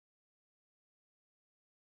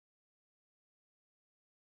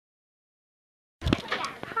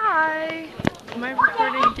Hi! Am I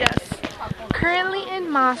recording? Yes. Currently in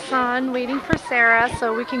Masan, waiting for Sarah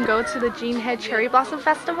so we can go to the Jinhae Cherry Blossom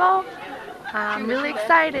Festival. I'm really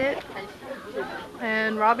excited.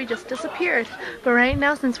 And Robbie just disappeared. But right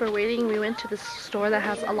now, since we're waiting, we went to this store that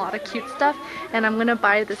has a lot of cute stuff. And I'm gonna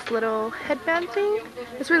buy this little headband thing.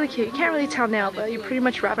 It's really cute. You can't really tell now, but you pretty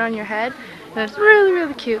much wrap it on your head. And it's really,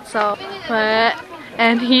 really cute. So,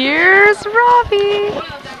 and here's Robbie!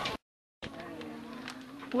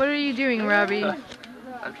 What are you doing, Robbie?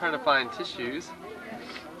 I'm trying to find tissues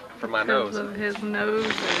for my Because nose. of his nose.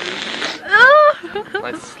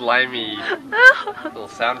 My slimy little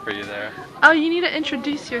sound for you there. Oh, you need to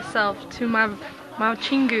introduce yourself to my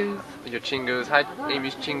chingus. Your chingus. Hi,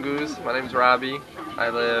 Amy's chingus. My name's Robbie. I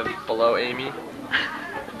live below Amy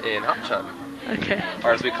in Hapcheon. Okay.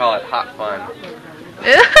 Or as we call it, Hot Fun.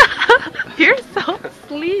 You're so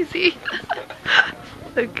sleazy.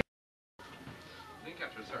 Okay. I think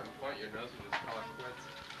after a certain point, your nose will just call it quits.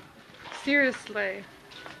 Seriously.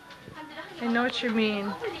 I know what you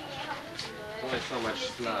mean. Only so much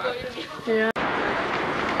snot. Yeah.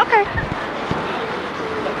 Okay.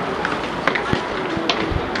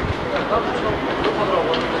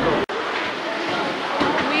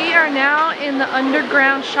 We are now in the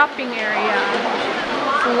underground shopping area.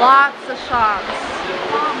 Lots of shops.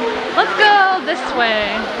 Let's go this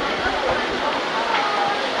way.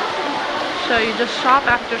 Show you just shop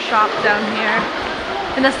after shop down here.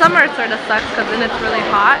 In the summer it sort of sucks because then it's really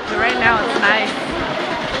hot, but right now it's nice.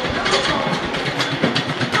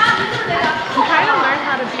 I'm trying to learn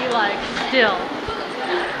how to be like still.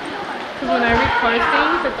 Because when I record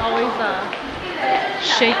things, it's always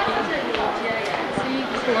shaky. See,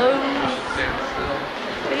 clothes,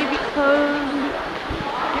 baby clothes,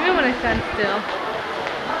 even when I stand still.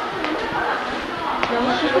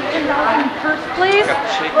 This is the 10,000 purse place.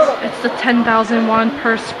 It's the 10,000 won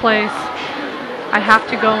purse place. I have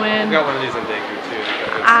to go in. We got one of these in Daegu too.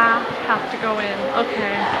 I have to go in.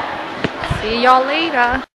 Okay. See y'all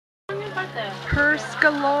later. Purse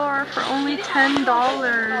galore for only $10.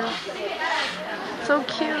 So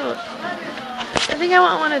cute. I think I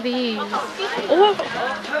want one of these. Oh.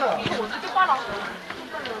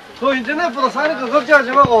 너 인터넷보다 사니까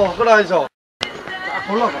걱정하지 말고 그러죠.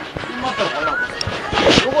 골라봐. 입맛대로 골라봐.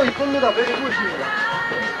 이거 이쁩니다. 120입니다.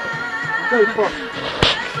 이거 이뻐.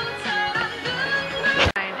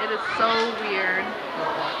 It is so weird.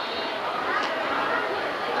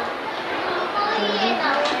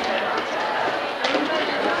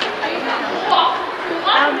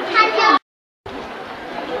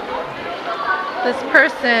 This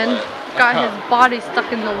person got his body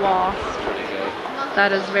stuck in the wall.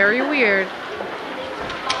 That is very weird.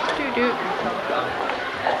 Doo-doo.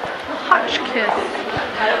 Hotch kiss.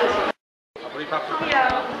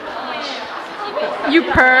 You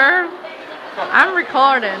perv. I'm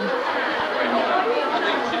recording.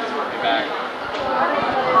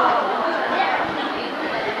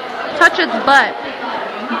 Touch its butt.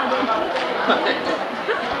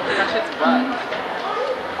 Touch its butt.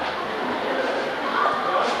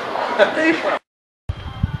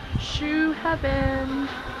 Shoe heaven.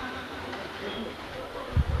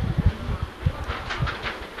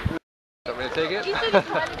 Want me to take it?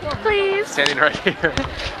 Please. Standing right here.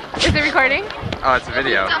 Is it recording? Oh, it's a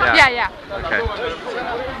video. Yeah. Okay.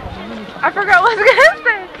 I forgot what I was gonna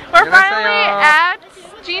say. We're finally at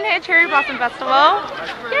Jinhae Cherry Blossom Festival.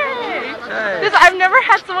 Yay! Because I've never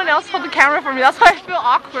had someone else hold the camera for me. That's why I feel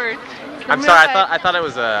awkward. I'm sorry. I thought it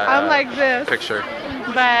was a. I'm like this. Picture.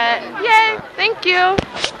 But yay! Thank you.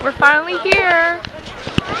 We're finally here.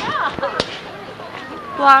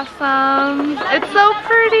 Blossoms. It's so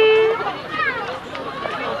pretty.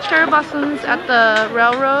 Cherry blossoms at the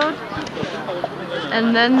railroad.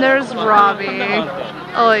 And then there's Robbie.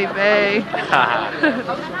 Oy vey. And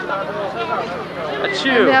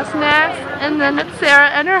they have snacks. And then it's Sarah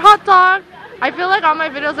and her hot dog. I feel like all my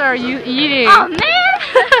videos are you eating. Oh man!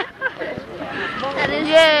 That is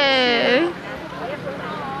yay!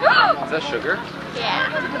 Is that sugar? Yeah.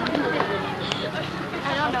 I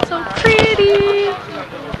don't know. So pretty.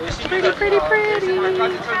 Pretty.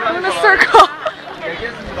 I'm in a circle.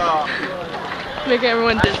 Make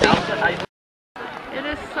everyone dizzy. It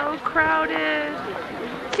is so crowded.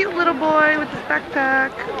 Cute little boy with his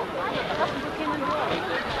backpack.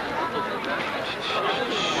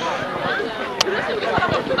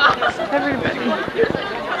 Everybody.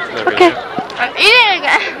 Okay. I'm eating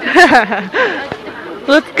it.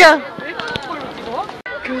 Let's go.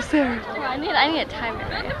 Go, Sarah. I need a timer.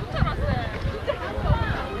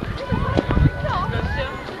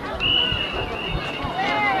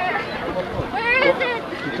 Where is it?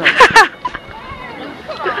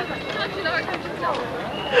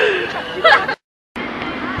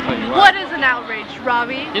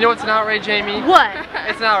 Robbie? You know what's an outrage, Amy? What?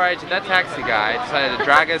 It's an outrage. That taxi guy decided to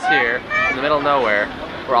drag us here in the middle of nowhere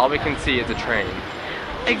where all we can see is a train.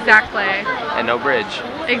 Exactly. And no bridge.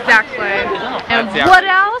 Exactly. And That's the what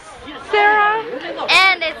outrage. else, Sarah?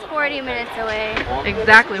 And it's 40 minutes away.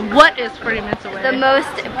 Exactly. What is 40 minutes away? The most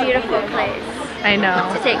beautiful place I know.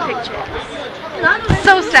 to take pictures.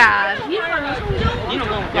 So sad. You know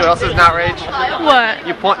what else is an outrage? What?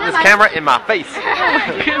 You pointing this camera in my face.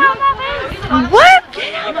 What?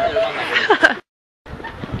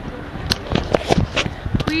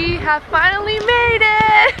 We have finally made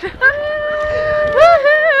it!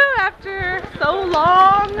 Woohoo! After so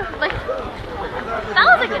long. Like, that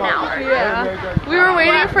was like an hour. Yeah. We were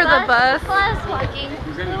waiting for the bus. Plus walking.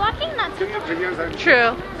 The walking not too much.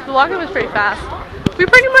 True. The walking was pretty fast. We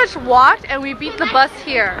pretty much walked and we beat the bus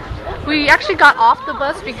here. We actually got off the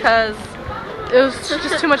bus because it was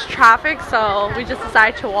just too much traffic, so we just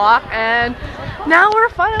decided to walk, and now we're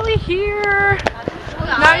finally here.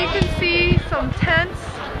 Now you can see some tents.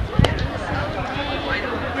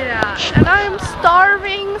 Yeah, and I'm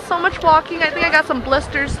starving. So much walking. I think I got some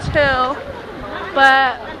blisters too.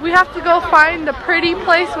 But we have to go find the pretty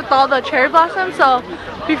place with all the cherry blossoms, so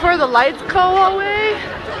before the lights go away.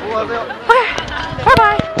 Okay,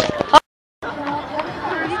 bye-bye.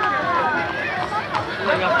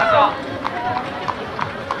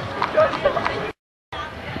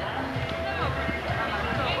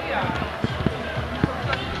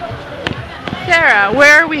 Sarah,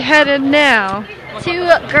 where are we headed now?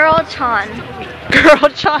 To Girl Chan. Girl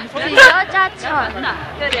Chan.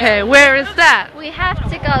 Okay, where is that? We have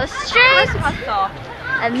to go straight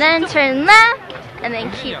and then turn left and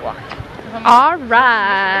then keep walking.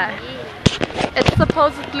 Alright. It's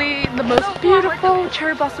supposedly the most beautiful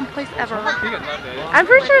cherry blossom place ever. I'm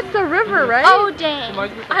pretty sure it's the river, right? Oh dang.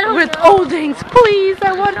 I don't With know. Oldings, please!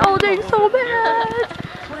 I want Oldings so bad!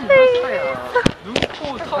 Please!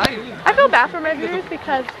 I feel bad for my viewers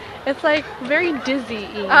because it's like very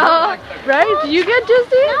dizzying. Oh. Right? Do you get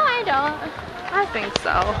dizzy? No, I don't. I think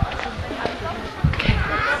so. Okay.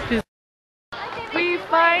 We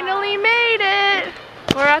finally made it!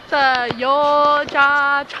 We're at the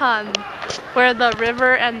Yojachan, where the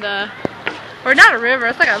river and or not a river,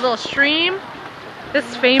 it's like a little stream.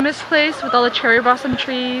 This famous place with all the cherry blossom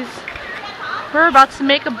trees. We're about to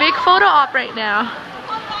make a big photo op right now.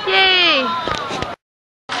 Yay!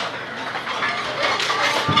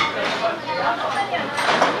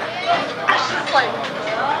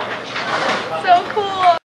 So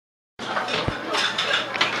cool!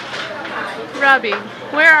 Robbie,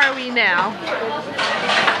 where are we now?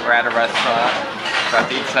 We're at a restaurant. About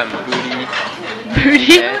to eat some booty.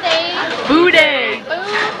 Booty? Booty.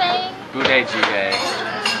 Booty! Booty jjigae.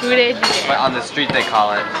 Booty! But on the street they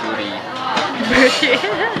call it booty. Booty!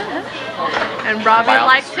 And Robbie By on the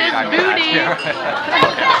likes street, his I mean booty! yeah.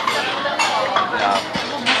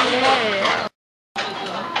 Yeah.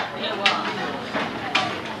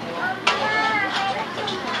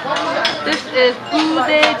 This is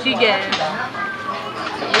booty jjigae.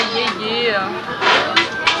 Yeah.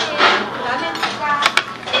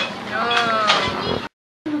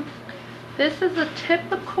 This is a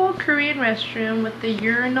typical Korean restroom with the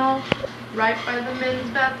urinal right by the men's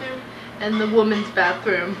bathroom and the women's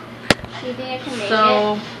bathroom. Do you think I can make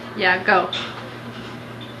So, it? yeah, go.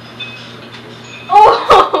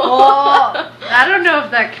 Oh! I don't know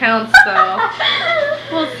if that counts though.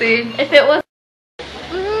 We'll see. If it was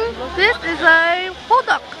This is a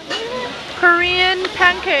hodok, Korean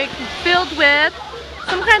pancake filled with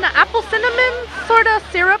some kind of apple cinnamon sort of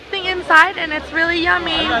syrup thing inside, and it's really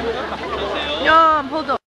yummy. Yum,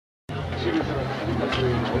 hodok.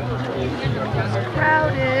 It's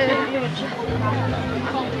crowded.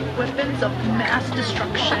 Weapons of mass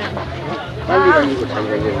destruction.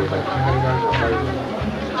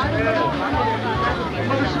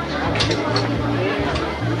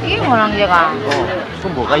 이게 뭐란 게가?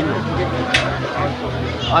 그건 뭐가 있노?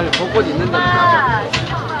 아니 벚꽃 있는데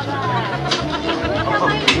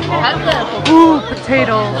Ooh,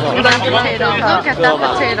 potato. Look at potato. Look at that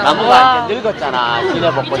potato. 나무가 이제 늙었잖아.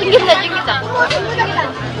 지네 벚꽃이.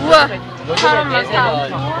 우와. 요즘에 대세는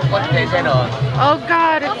꽃 대세는 Oh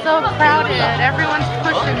god, it's so crowded. Everyone's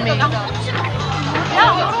pushing me. 야,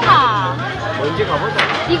 오빠. 언제 가보자.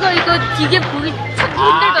 이거 되게 보기 찾기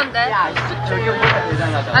힘들던데. 야, 저기보다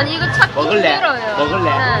대단하다. 아니 이거 찾기 먹을래? 힘들어요. 먹을래?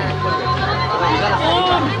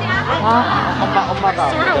 엄마가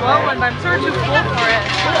Sort of low and I'm sort of too full for it.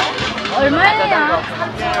 얼마예요?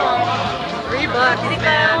 $3,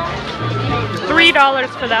 man. $3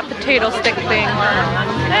 for that potato stick thing.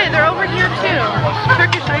 Hey, they're over here too.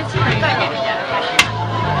 Turkish ice cream.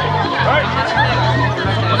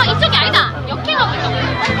 이쪽이 아니다. 역행 가고 있다고.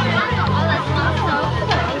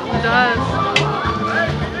 It does.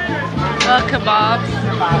 Kebabs.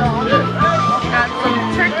 Got some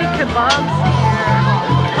turkey kebabs here.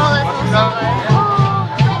 Oh, that's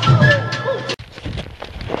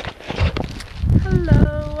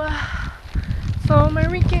Hello. So my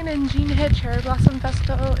weekend in Jinhae Cherry Blossom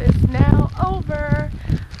Festival is now over.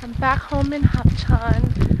 I'm back home in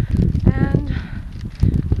Hapcheon, and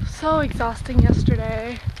so exhausting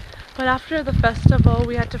yesterday. But after the festival,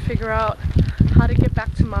 we had to figure out how to get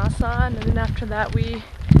back to Masan, and then after that we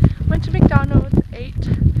went to McDonald's, ate,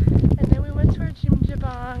 and then we went to our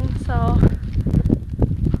Jjimjilbang. So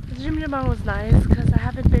the Jjimjilbang was nice because I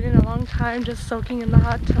haven't been in a long time, just soaking in the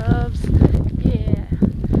hot tubs. Yeah,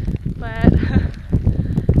 but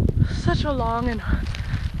such a long and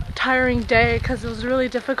tiring day because it was really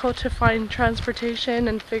difficult to find transportation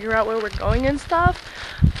and figure out where we're going and stuff.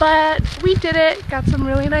 But we did it, got some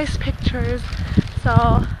really nice pictures.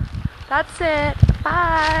 So that's it.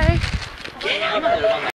 Bye.